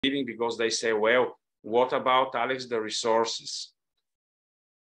living because they say, well, what about, Alex, the resources?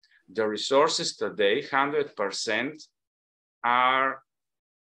 The resources today, 100% are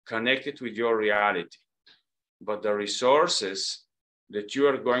connected with your reality. But the resources that you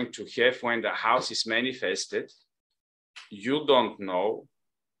are going to have when the house is manifested, you don't know,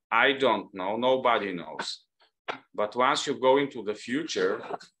 I don't know, nobody knows. But once you go into the future,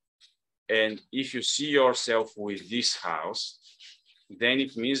 and if you see yourself with this house, then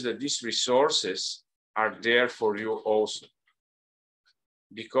it means that these resources are there for you also.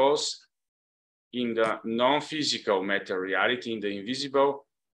 Because in the non-physical matter reality, in the invisible,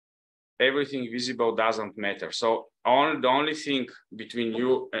 everything visible doesn't matter. So the only thing between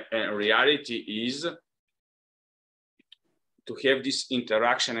you and reality is to have this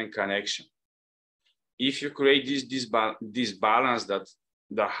interaction and connection. If you create this balance that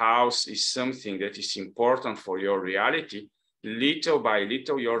the house is something that is important for your reality, little by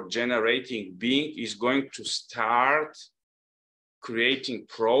little, your generating being is going to start creating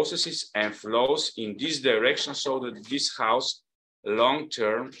processes and flows in this direction so that this house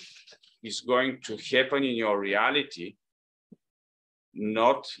long-term is going to happen in your reality,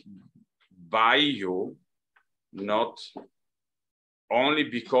 not by you, not only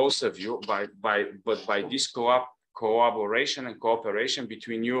because of you, but by this collaboration and cooperation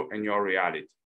between you and your reality.